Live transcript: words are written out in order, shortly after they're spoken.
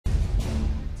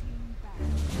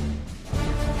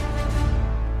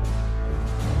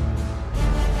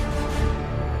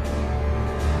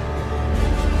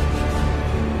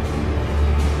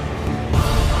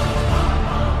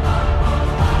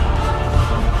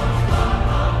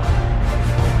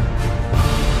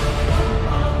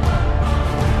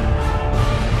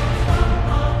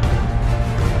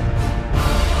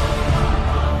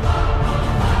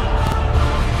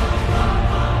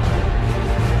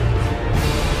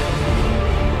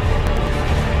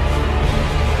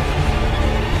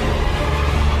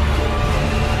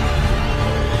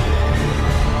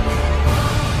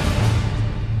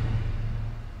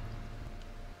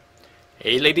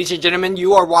Hey ladies and gentlemen,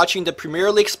 you are watching the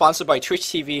Premier League sponsored by Twitch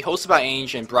TV, hosted by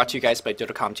Ange, and brought to you guys by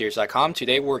DotaCompTears.com.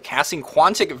 Today we're casting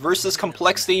Quantic versus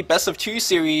Complexity Best of 2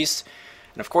 series.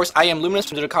 And of course, I am Luminous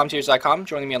from DotaCompTears.com.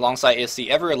 Joining me alongside is the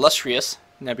ever illustrious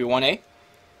Nebu1A.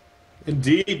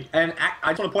 Indeed, and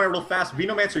I just want to point out real fast,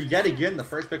 Venomancer yet again the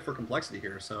first pick for Complexity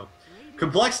here. So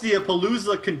Complexity of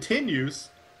Palooza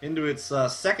continues into its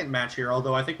second match here,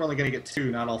 although I think we're only going to get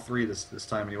 2, not all 3 this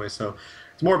time anyway. So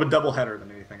it's more of a doubleheader than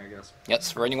anything, I guess.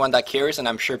 Yes, for anyone that cares, and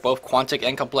I'm sure both Quantic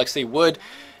and Complexity would,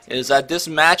 is that this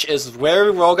match is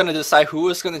where we're all going to decide who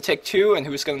is going to take 2 and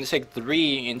who's going to take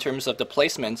 3 in terms of the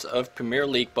placements of Premier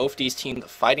League. Both these teams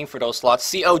fighting for those slots.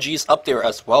 CLG's up there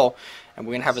as well, and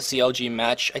we're going to have a CLG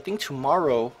match, I think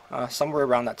tomorrow, somewhere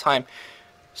around that time.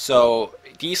 So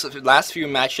these last few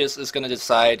matches is going to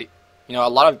decide, you know, a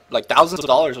lot of, like, thousands of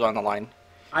dollars on the line.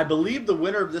 I believe the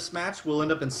winner of this match will end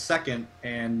up in second,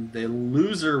 and the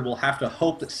loser will have to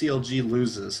hope that CLG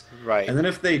loses. Right. And then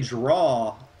if they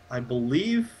draw, I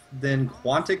believe then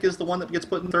Quantic is the one that gets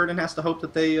put in third and has to hope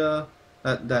that they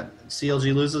that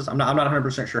CLG loses. I'm not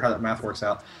 100% sure how that math works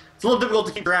out. It's a little difficult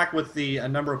to keep track with the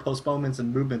number of postponements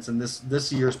and movements in this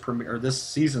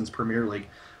season's Premier League.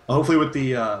 Hopefully, with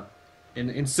the in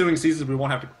ensuing seasons, we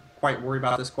won't have to quite worry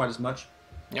about this quite as much.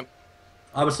 Yep.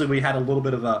 Obviously, we had a little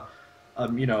bit of a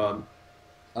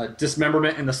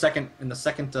dismemberment in the second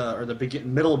or the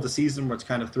middle of the season, which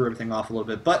kind of threw everything off a little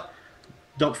bit. But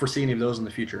don't foresee any of those in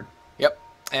the future. Yep.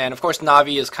 And of course,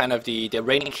 Navi is kind of the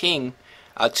reigning king.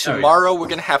 Tomorrow we're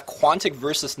going to have Quantic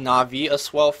versus Navi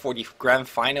as well for the grand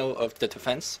final of the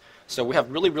defense. So we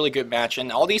have really good match,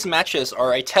 and all these matches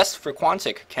are a test for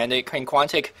Quantic. Can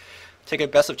Quantic take a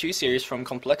best of 2 series from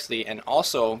Complexity and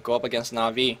also go up against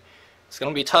Navi? It's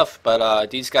going to be tough, but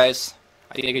these guys,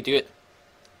 I think they could do it.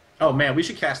 Oh man, we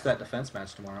should cast that defense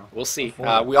match tomorrow. We'll see.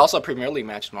 We also have a Premier League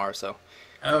match tomorrow, so.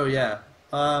 Oh yeah.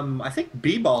 I think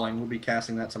B-Balling will be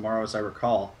casting that tomorrow, as I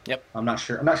recall. Yep. I'm not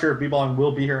sure if B-Balling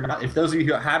will be here or not. If those of you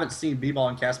who haven't seen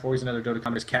B-Balling cast before, he's another Dota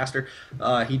Combos caster.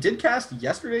 He did cast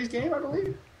yesterday's game, I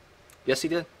believe. Yes, he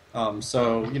did.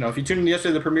 So you know, if you tuned in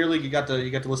yesterday to the Premier League, you got to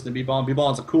listen to B-Balling.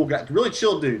 B-Balling's a cool guy, really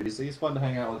chill dude. He's fun to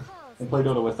hang out with and play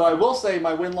Dota with. So I will say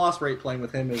my win-loss rate playing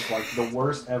with him is like the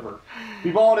worst ever.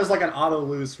 B-Balling is like an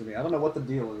auto-lose for me. I don't know what the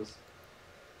deal is.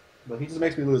 But he just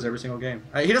makes me lose every single game.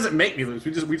 He doesn't make me lose.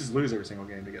 We just lose every single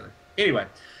game together. Anyway,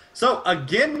 so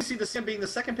again, we see the CM being the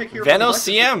second pick here. Veno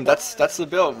CM, that's the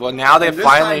build. Well, now they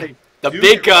finally the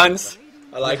big guns.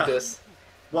 I like this.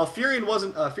 Well, Fury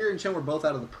and Chen were both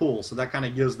out of the pool, so that kind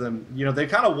of gives them, you know, they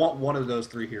kind of want one of those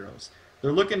 3 heroes.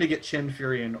 They're looking to get Chen,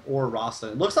 Fury, or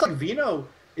Rasa. It looks like Veno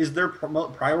is their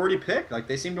priority pick. Like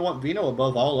they seem to want Veno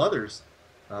above all others.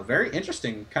 Very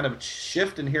interesting kind of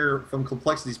shift in here from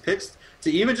Complexity's picks to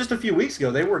even just a few weeks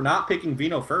ago. They were not picking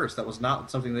Veno first. That was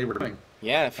not something they were doing.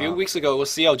 Yeah, a few weeks ago it was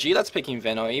CLG that's picking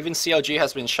Veno. Even CLG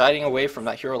has been shying away from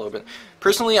that hero a little bit.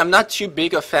 Personally, I'm not too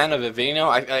big a fan of Veno.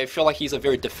 I feel like he's a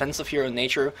very defensive hero in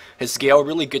nature. His scale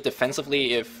really good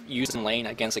defensively if used in lane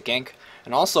against a gank.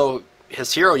 And also,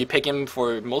 his hero, you pick him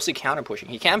for mostly counter pushing.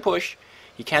 He can push,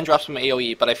 he can drop some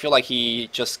AoE, but I feel like he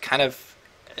just kind of...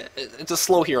 It's a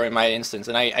slow hero in my instance,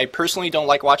 and I personally don't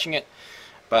like watching it,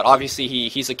 but obviously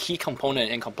he's a key component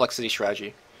in Complexity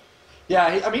strategy.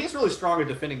 Yeah, I mean, he's really strong at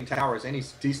defending towers, and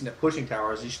he's decent at pushing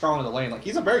towers. He's strong in the lane. Like,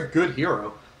 he's a very good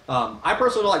hero. I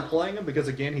personally like playing him because,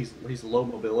 again, he's low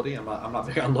mobility. I'm not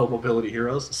big on low mobility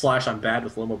heroes. / I'm bad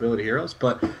with low mobility heroes.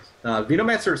 But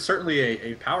Venomancer is certainly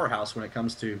a powerhouse when it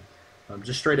comes to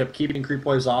just straight up keeping creep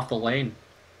waves off the lane.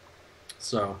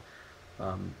 So...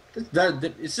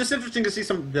 it's just interesting to see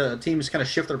the teams kind of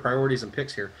shift their priorities and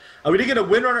picks here. We did get a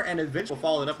Windrunner and eventually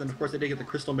follow it up. Then, of course, they did get the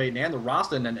Crystal Maiden and the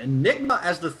Rasta. And Enigma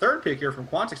as the 3rd pick here from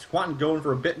Quantic. So Quantic going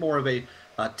for a bit more of a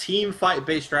team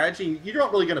fight-based strategy. You're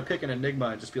not really going to pick an Enigma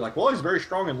and just be like, well, he's very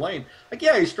strong in lane. Like,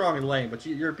 yeah, he's strong in lane, but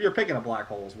you're picking a black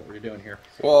hole is what we're doing here.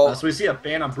 Well, so we see a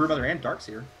ban on Brewmother and Darks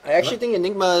here. I actually think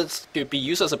Enigma could be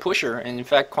used as a pusher. And, in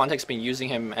fact, Quantic's been using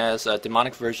him as a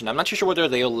demonic version. I'm not too sure whether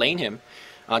they'll lane him.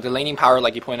 The laning power,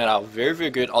 like you pointed out, very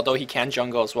good, although he can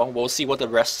jungle as well. We'll see what the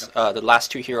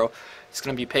last 2 hero is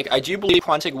going to be picked. I do believe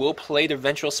Quantic will play the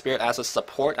Vengeful Spirit as a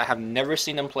support. I have never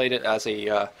seen them play it as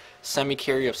a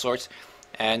semi-carry of sorts.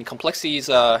 And Complexity's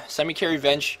semi-carry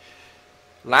Venge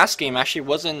last game actually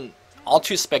wasn't all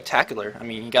too spectacular. I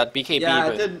mean, he got BKB,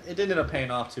 yeah, but... it didn't end up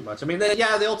paying off too much. I mean, they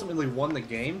ultimately won the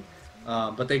game,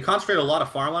 but they concentrated a lot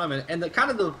of farm on him. And the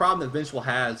problem that Vengeful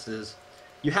has is...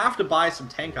 You have to buy some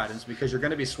tank items because you're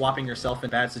going to be swapping yourself in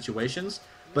bad situations.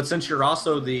 But since you're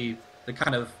also the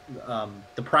kind of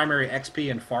the primary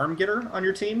XP and farm getter on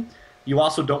your team, you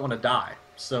also don't want to die.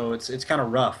 so it's kind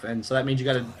of rough, and so that means you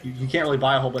can't really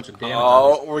buy a whole bunch of damage.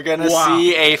 Oh, we're gonna Wow.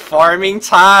 see a farming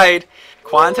tide.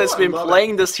 Quant has Ooh, I been love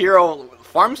playing this hero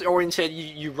farms oriented.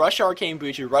 You rush Arcane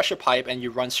Boots, you rush a pipe, and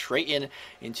you run straight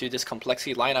into this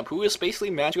complexity lineup, who is basically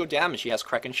magical damage. He has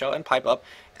Kraken Shell and Pipe Up,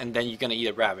 and then you're gonna eat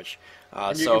a Ravage.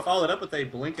 And you can follow it up with a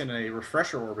blink and a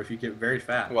refresher orb if you get very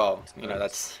fat. Well, you know,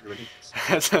 that's ridiculous.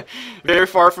 that's very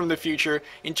far from the future.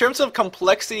 In terms of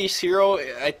complexity hero,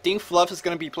 I think Fluff is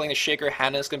going to be playing the Shaker,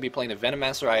 Hannah is going to be playing the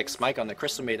Venomancer, IX Mike on the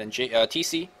Crystal Maid, and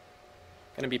TC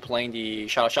going to be playing the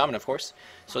Shadow Shaman, of course.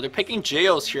 So they're picking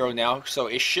JO's hero now, so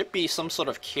it should be some sort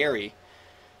of carry.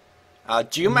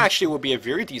 Doom actually would be a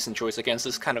very decent choice against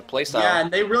this kind of playstyle. Yeah,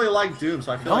 and they really like Doom,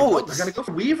 so I feel like they're going to go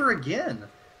for Weaver again.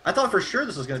 I thought for sure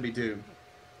this was going to be Doom.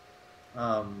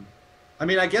 I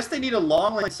mean, I guess they need a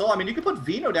long lane soul. I mean, you could put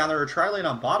Vino down there or Tri-Lane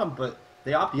on bottom, but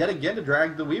they opt yet again to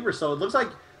drag the Weaver. So it looks like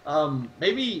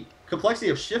maybe Complexity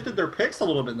have shifted their picks a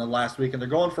little bit in the last week, and they're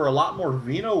going for a lot more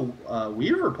Vino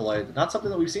Weaver play. Not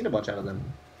something that we've seen a bunch out of them.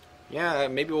 Yeah,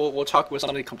 maybe we'll talk with some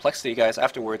of the Complexity guys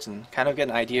afterwards and kind of get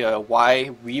an idea of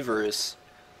why Weaver is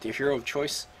the hero of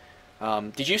choice.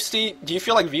 Do you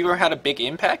feel like Weaver had a big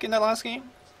impact in that last game?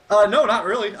 No, not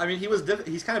really. I mean,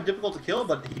 he's kind of difficult to kill,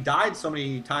 but he died so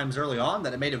many times early on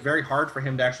that it made it very hard for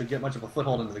him to actually get much of a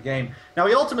foothold into the game. Now,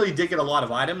 he ultimately did get a lot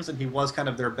of items, and he was kind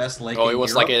of their best late game. Oh, it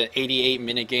was hero. like an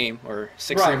 88-minute game or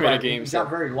 60-minute game. He got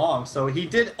very long, so he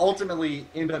did ultimately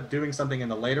end up doing something in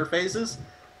the later phases,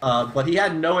 but he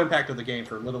had no impact of the game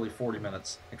for literally 40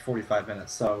 minutes, like 45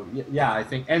 minutes. So, yeah, I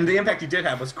think, and the impact he did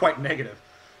have was quite negative.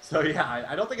 So yeah,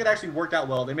 I don't think it actually worked out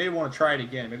well. They may want to try it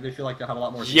again. Maybe they feel like they'll have a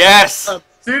lot more. Yes!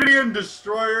 Obsidian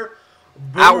Destroyer.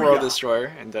 Outworld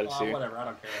Destroyer in Dota 2. Whatever, I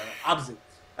don't care. Obsidian.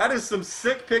 That is some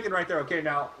sick picking right there. Okay,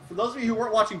 now, for those of you who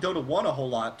weren't watching Dota 1 a whole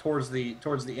lot towards the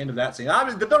end of that scene,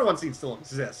 obviously, the Dota 1 scene still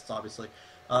exists, obviously.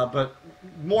 But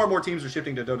more and more teams are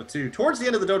shifting to Dota 2. Towards the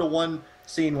end of the Dota 1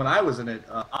 scene when I was in it,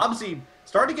 Obsi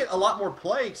started to get a lot more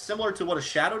play, similar to what a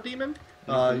Shadow Demon.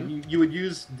 You would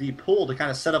use the pull to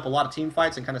kind of set up a lot of team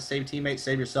fights and kind of save teammates,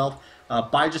 save yourself,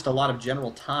 by just a lot of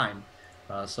general time.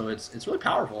 So it's really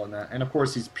powerful in that. And of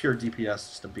course, he's pure DPS,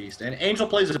 just a beast. And Angel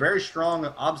plays a very strong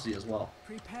Obsi as well.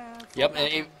 Yep,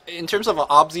 and in terms of an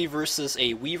Obsi versus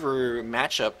a Weaver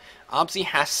matchup, Obsi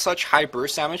has such high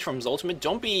burst damage from his ultimate.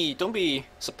 Don't be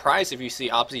surprised if you see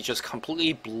Obsi just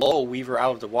completely blow Weaver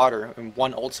out of the water in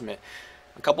one ultimate.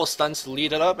 A couple of stunts to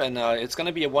lead it up, and it's going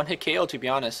to be a one-hit KO, to be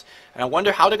honest. And I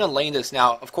wonder how they're going to lane this.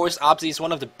 Now, of course, Obsi is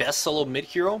one of the best solo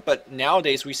mid-hero, but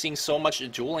nowadays we're seeing so much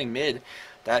dueling mid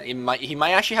that he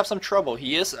might actually have some trouble.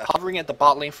 He is hovering at the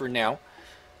bot lane for now.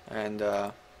 And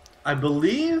I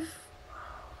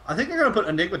think they're going to put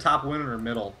Enigma top winner in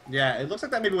middle. Yeah, it looks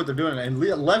like that may be what they're doing. And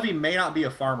Levy may not be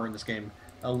a farmer in this game.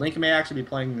 Link may actually be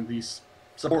playing these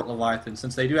support Leviathan,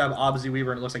 since they do have Obsi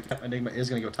Weaver, and it looks like Enigma is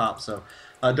going to go top. So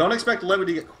don't expect Levy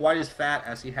to get quite as fat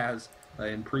as he has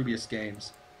in previous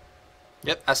games.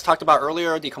 Yep, as talked about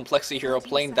earlier, the Complexity hero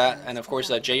playing that, and of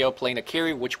course JO playing the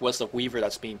carry, which was the Weaver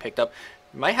that's being picked up.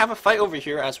 We might have a fight over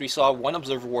here, as we saw one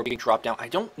Observer Ward being dropped down. I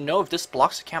don't know if this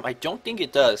blocks the camp. I don't think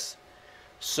it does.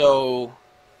 So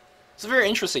it's very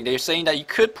interesting. They're saying that you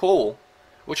could pull,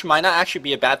 which might not actually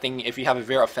be a bad thing if you have a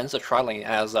very offensive tri-lane,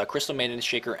 as Crystal Maiden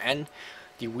Shaker and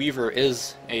the Weaver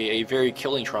is a very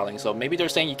killing tri-lane. So maybe they're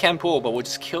saying you can pull, but we'll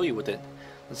just kill you with it.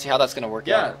 Let's see how that's going to work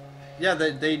out. Yeah,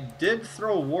 they did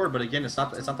throw a ward, but again, it's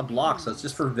not the block, so it's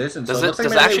just for vision. Does so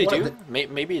it actually do?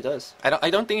 Maybe it does. I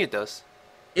don't think it does.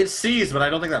 It sees, but I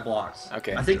don't think that blocks.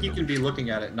 Okay. I think you can be looking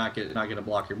at it and not get a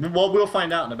block here. Well, we'll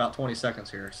find out in about 20 seconds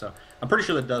here. So I'm pretty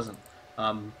sure that doesn't.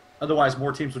 Otherwise,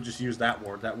 more teams would just use that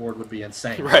ward. That ward would be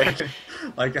insane. Right.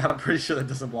 Like, I'm pretty sure that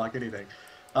doesn't block anything.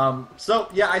 So,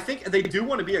 yeah, I think they do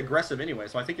want to be aggressive anyway.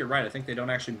 So I think you're right. I think they don't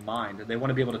actually mind. They want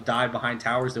to be able to dive behind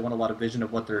towers. They want a lot of vision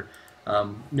of what their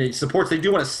supports. They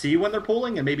do want to see when they're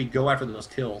pulling and maybe go after those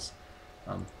kills.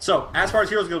 So, as far as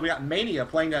heroes go, we got Mania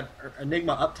playing that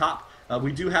Enigma up top.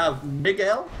 We do have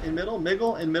Miguel in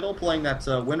middle playing that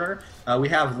winner. We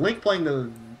have Link playing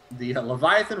the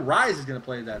Leviathan. Rise is going to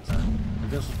play that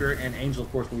Invincible Spirit, and Angel,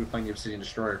 of course, will be playing the Obsidian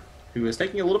Destroyer, who is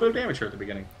taking a little bit of damage here at the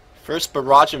beginning. First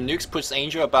barrage of nukes puts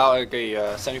Angel about a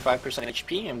 75%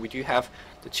 HP, and we do have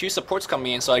the two supports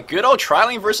coming in. So a good old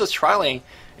tri-lane versus tri-lane.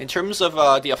 In terms of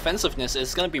the offensiveness,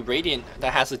 it's going to be Radiant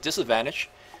that has a disadvantage.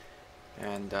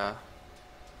 And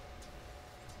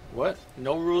what?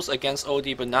 No rules against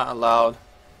OD, but not allowed.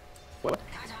 What?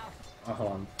 Oh,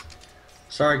 hold on.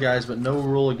 Sorry, guys, but no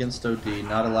rule against OD,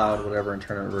 not allowed, whatever in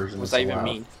tournament version. What does that even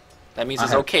mean? That means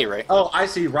it's okay, right? Oh, I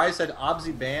see. Rise said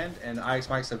Obsi banned, and IX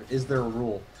Mike said, is there a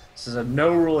rule? This is a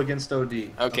no rule against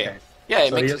OD. Okay. Yeah,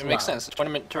 So it makes sense.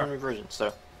 Tournament version.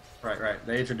 So. Right.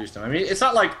 They introduced him. I mean, it's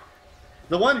not like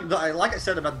like I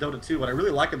said about Dota 2. What I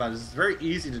really like about it is it's very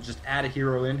easy to just add a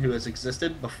hero in who has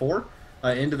existed before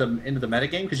into the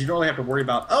metagame, because you don't really have to worry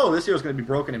about, oh, this hero's going to be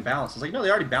broken and balanced. It's like, no, they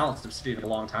already balanced Obsidian a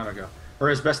long time ago, or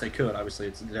as best they could. Obviously,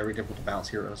 it's very difficult to balance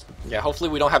heroes. Yeah,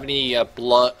 hopefully we don't have any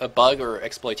bug or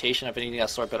exploitation of anything of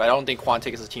that sort. But I don't think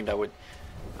Quantic is a team that would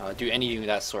do anything of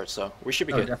that sort. So we should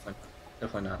be good.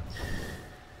 Definitely not.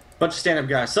 Bunch of stand-up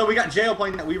guys. So we got JO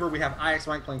playing that Weaver. We have IX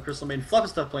Mike playing Crystal Maiden. Fluff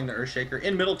and Stuff playing the Earthshaker.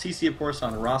 In middle, TC, of course,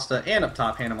 on Rasta. And up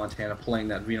top, Hannah Montana playing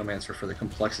that Venomancer for the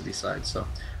complexity side. So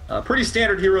pretty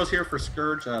standard heroes here for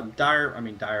Scourge.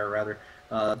 Dire, rather.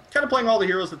 Kind of playing all the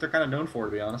heroes that they're kind of known for,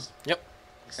 to be honest. Yep.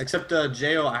 Except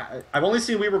JO, I've only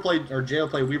seen JO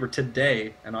play Weaver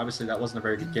today, and obviously that wasn't a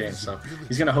very good game. So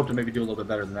he's going to hope to maybe do a little bit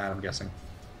better than that, I'm guessing.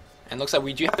 And looks like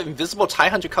we do have Invisible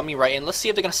Tidehunter coming right in. Let's see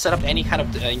if they're going to set up any kind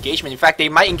of engagement. In fact, they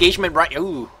might engagement right...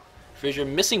 Ooh. Fissure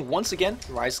missing once again.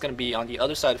 Rise is going to be on the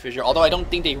other side of Fissure. Although I don't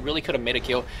think they really could have made a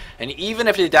kill. And even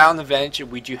if they're down the advantage,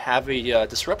 we do have a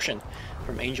disruption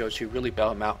from Angel to really bail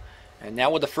him out. And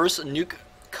now with the first nuke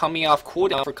coming off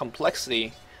cooldown for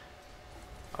complexity,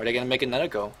 are they going to make another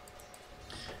go?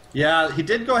 Yeah, he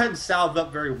did go ahead and salve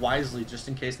up very wisely just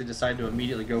in case they decide to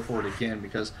immediately go for it again,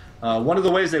 because one of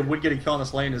the ways they would get a kill on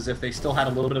this lane is if they still had a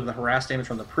little bit of the harass damage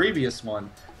from the previous one,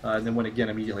 and then went again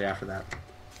immediately after that.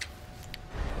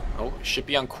 Oh, should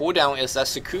be on cooldown is that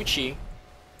Sakuchi.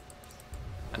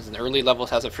 As an early level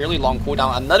has a fairly long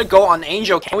cooldown. Another go on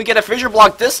Angel. Can we get a fissure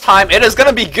block this time? It is going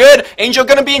to be good. Angel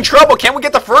going to be in trouble. Can we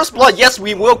get the first blood? Yes,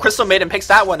 we will. Crystal Maiden picks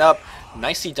that one up.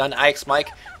 Nicely done, IX Mike.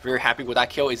 Very happy with that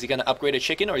kill. Is he going to upgrade a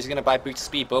chicken or is he going to buy boots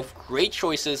speed? Both great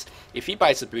choices. If he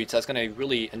buys the boots, that's going to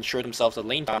really ensure themselves the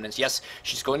lane dominance. Yes,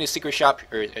 she's going to secret shop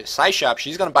or side shop.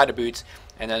 She's going to buy the boots.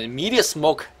 And then immediate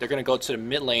smoke, they're going to go to the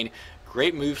mid lane.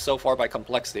 Great move so far by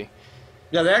Complexity.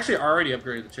 Yeah, they actually already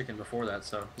upgraded the chicken before that,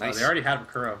 so nice. They already had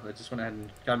Kuro. They just went ahead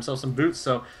and got themselves some boots.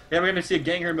 So yeah, we're going to see a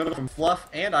gang here in the middle from Fluff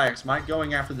and IX Mike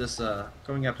going after this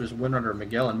Windrunner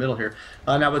Miguel in middle here.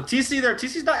 Now with TC there,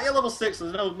 TC's not at level 6, so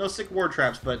there's no sick ward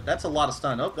traps, but that's a lot of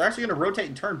stun. Oh, they're actually going to rotate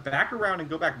and turn back around and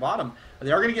go back bottom.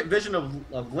 They are going to get vision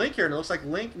of Link here, and it looks like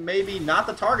Link maybe not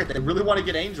the target. They really want to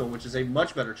get Angel, which is a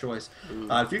much better choice.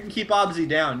 If you can keep Obzi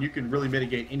down, you can really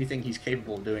mitigate anything he's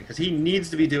capable of doing, because he needs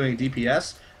to be doing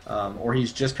DPS. Or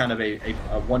he's just kind of a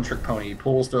one-trick pony. He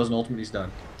pulls, throws an ultimate, he's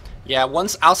done. Yeah,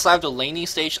 once outside of the laning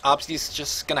stage, Obsi's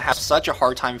just going to have such a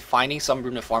hard time finding some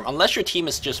room to farm. Unless your team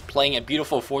is just playing a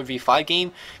beautiful 4v5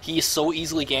 game, he is so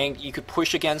easily ganked. You could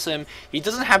push against him. He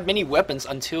doesn't have many weapons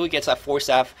until he gets that Force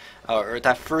Staff, or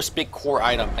that first big core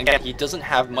item. Again, he doesn't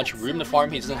have much room to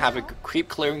farm. He doesn't have a creep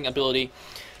clearing ability.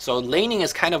 So laning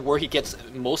is kind of where he gets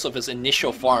most of his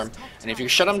initial farm. And if you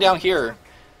shut him down here,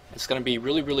 it's going to be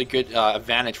really, really good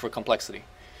advantage for Complexity.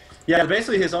 Yeah,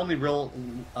 basically his only real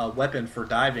weapon for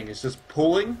diving is just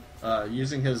pulling,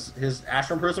 using his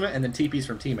Astral Imprisonment, and then TPs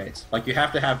from teammates. Like, you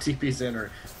have to have TPs in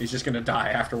or he's just going to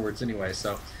die afterwards anyway.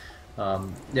 So,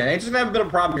 yeah, Angel's going to have a bit of a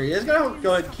problem here. He is going to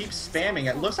go ahead and keep spamming.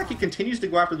 It looks like he continues to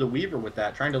go after the Weaver with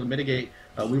that, trying to mitigate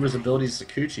Weaver's abilities to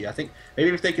Sakuchi. I think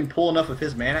maybe if they can pull enough of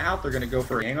his mana out, they're going to go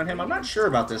for a gang on him. I'm not sure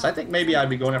about this. I think maybe I'd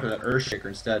be going after that Earthshaker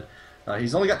instead.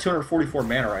 He's only got 244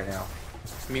 mana right now.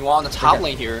 Meanwhile, on the top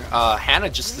lane here, Hannah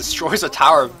just destroys a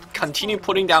tower, continue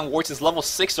putting down wards. It's level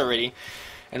 6 already.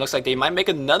 And it looks like they might make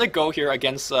another go here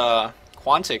against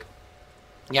Quantic.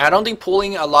 Yeah, I don't think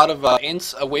pulling a lot of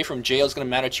ints away from JL is going to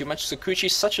matter too much.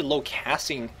 Sakuchi's such a low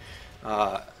casting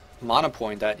mana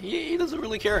point that he doesn't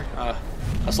really care.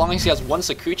 As long as he has one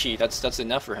Sakuchi, that's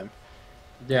enough for him.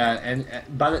 Yeah, and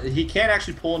he can't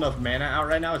actually pull enough mana out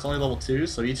right now. It's only level 2,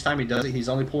 so each time he does it, he's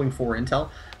only pulling 4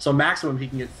 intel. So maximum he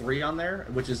can get 3 on there,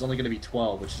 which is only going to be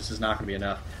 12, which just is not going to be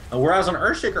enough. Whereas on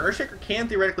Earthshaker can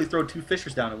theoretically throw 2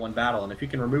 Fissures down in one battle, and if you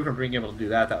can remove him from being able to do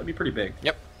that, that would be pretty big.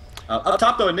 Yep. Up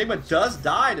top, though, Enigma does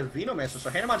die to Venomancer, so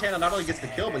Hannah Montana not only gets the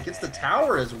kill, but gets the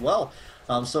tower as well.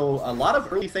 So a lot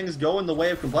of early things go in the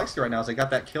way of Complexity right now, as they got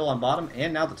that kill on bottom,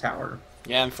 and now the tower.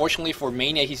 Yeah, unfortunately for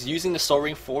Mania, he's using the Soul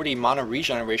Ring for the mana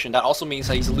regeneration. That also means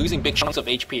that he's losing big chunks of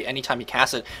HP anytime he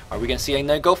casts it. Are we going to see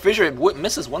a go Fissure? It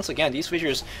misses once again. These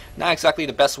Fissures, not exactly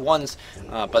the best ones,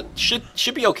 but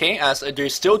should be okay, as they're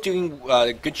still doing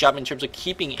a good job in terms of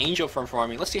keeping Angel from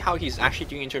farming. Let's see how he's actually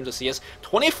doing in terms of CS.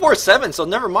 24/7, so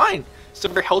never mind.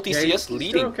 Still very healthy CS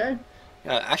leading. Okay.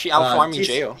 Actually out-farming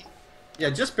JO. Yeah,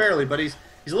 just barely, but he's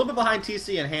a little bit behind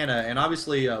TC and Hannah, and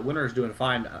obviously Winner is doing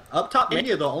fine. Up top,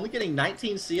 Mania, though, only getting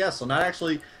 19 CS, so not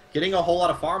actually getting a whole lot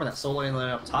of farm in that solo lane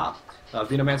up top.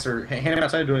 Venomancer, Hannah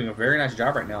Montana doing a very nice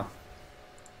job right now.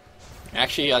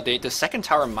 Actually, the second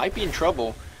tower might be in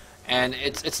trouble. And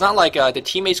it's not like the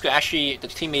teammates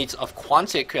of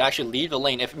Quantic could actually leave the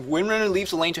lane. If Windrunner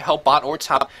leaves the lane to help bot or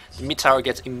top, the mid tower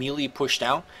gets immediately pushed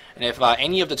down. And if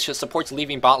any of the supports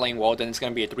leaving bot lane, well, then it's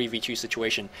going to be a 3v2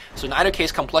 situation. So in either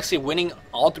case, Complexity winning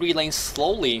all 3 lanes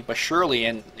slowly but surely,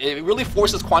 and it really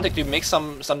forces Quantic to make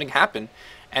something happen.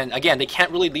 And again, they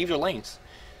can't really leave their lanes.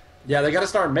 Yeah, they got to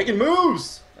start making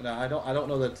moves. And I don't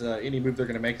know that any move they're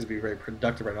going to make is going to be very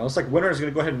productive right now. Looks like Winner is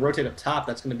going to go ahead and rotate up top.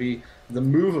 That's going to be the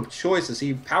move of choice as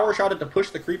he power shot it to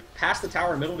push the creep past the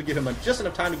tower in middle to give him just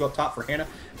enough time to go up top for Hannah.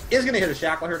 Is going to hit a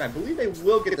shackle here, and I believe they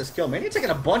will get this kill. Mania taking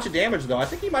a bunch of damage, though. I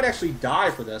think he might actually die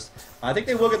for this. I think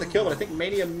they will get the kill, but I think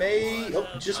Mania may... Oh,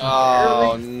 just barely.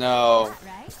 Oh, no.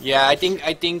 Yeah, I think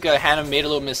Hannah made a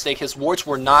little mistake. His wards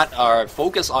were not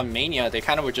focused on Mania. They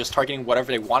kind of were just targeting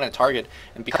whatever they wanted to target.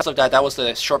 And because of that, that was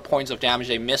the short points of damage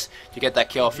they missed to get that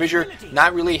kill. Fissure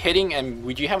not really hitting, and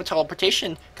we do have a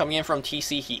teleportation coming in from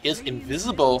TC. He is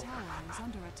invisible.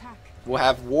 We'll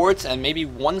have wards and maybe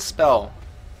 1 spell.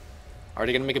 Are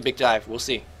they going to make a big dive? We'll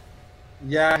see.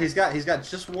 Yeah, he's got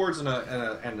just wards and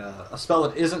a spell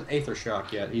that isn't Aether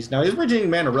Shock yet. He's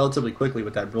regaining mana relatively quickly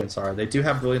with that Brilliance Aura. They do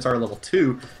have Brilliance Aura level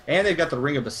 2, and they've got the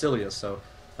Ring of Basilius, so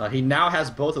he now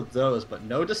has both of those, but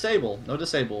no disable,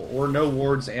 or no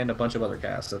wards and a bunch of other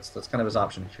casts. That's kind of his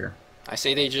option here. I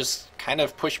say they just kind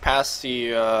of push past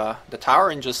the tower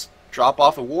and just drop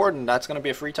off a ward, and that's going to be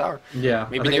a free tower. Yeah,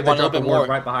 maybe they want a little bit more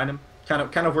right behind him.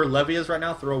 Kind of where Levy is right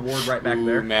now. Throw a ward right back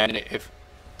there. Man, if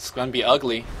it's going to be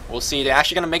ugly. We'll see. They're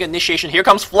actually going to make an initiation. Here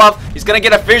comes Fluff. He's going to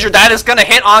get a fissure. That is going to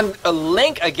hit on a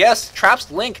Link, I guess.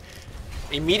 Traps Link.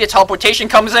 Immediate teleportation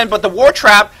comes in, but the war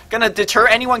trap going to deter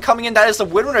anyone coming in. That is the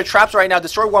Windrunner traps right now.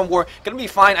 Destroy 1 war. Going to be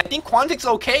fine. I think Quantic's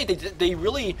okay. They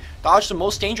really dodged the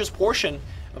most dangerous portion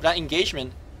of that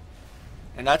engagement.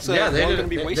 And that's yeah, going to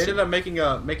be wasted. They ended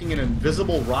up making an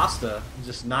invisible Rasta,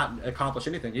 just not accomplish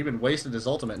anything. He even wasted his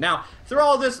ultimate. Now, through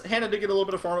all of this, Hannah did get a little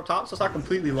bit of farm up top, so it's not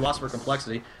completely lost for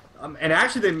Complexity. And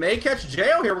actually, they may catch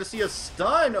Jail here. We're going to see a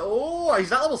stun. Oh,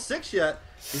 he's not level 6 yet.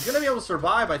 He's going to be able to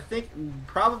survive. I think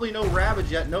probably no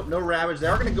Ravage yet. Nope, no Ravage. They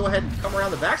are going to go ahead and come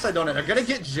around the backside on it. They're going to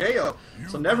get Jail.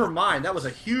 So never mind. That was a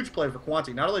huge play for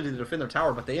Quantic. Not only did they defend their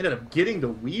tower, but they ended up getting the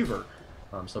Weaver.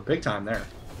 So big time there.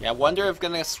 Yeah, I wonder if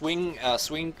gonna swing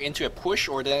into a push,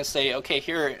 or then say, okay,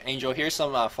 here, Angel, here's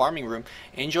some farming room.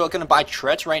 Angel gonna buy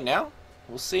treads right now.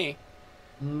 We'll see.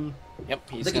 Yep,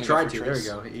 I think he tried to. There you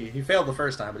go. He failed the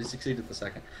first time, but he succeeded the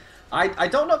second. I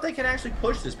don't know if they can actually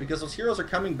push this because those heroes are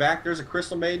coming back. There's a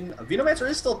Crystal Maiden. Venomancer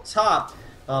is still top.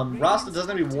 Rasta doesn't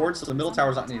have any wards, so the middle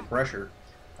tower's not needing pressure.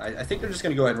 I think they're just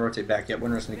going to go ahead and rotate back. Yep,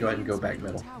 Winner's going to go ahead and go back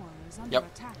middle. Yep.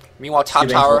 Meanwhile, top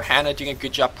tower, Hannah doing a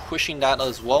good job pushing that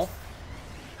as well.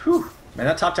 Whew. Man,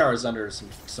 that top tower is under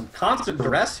some constant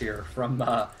duress here from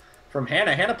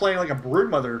Hannah. Hannah playing like a brood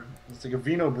mother. It's like a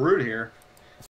Veno brood here.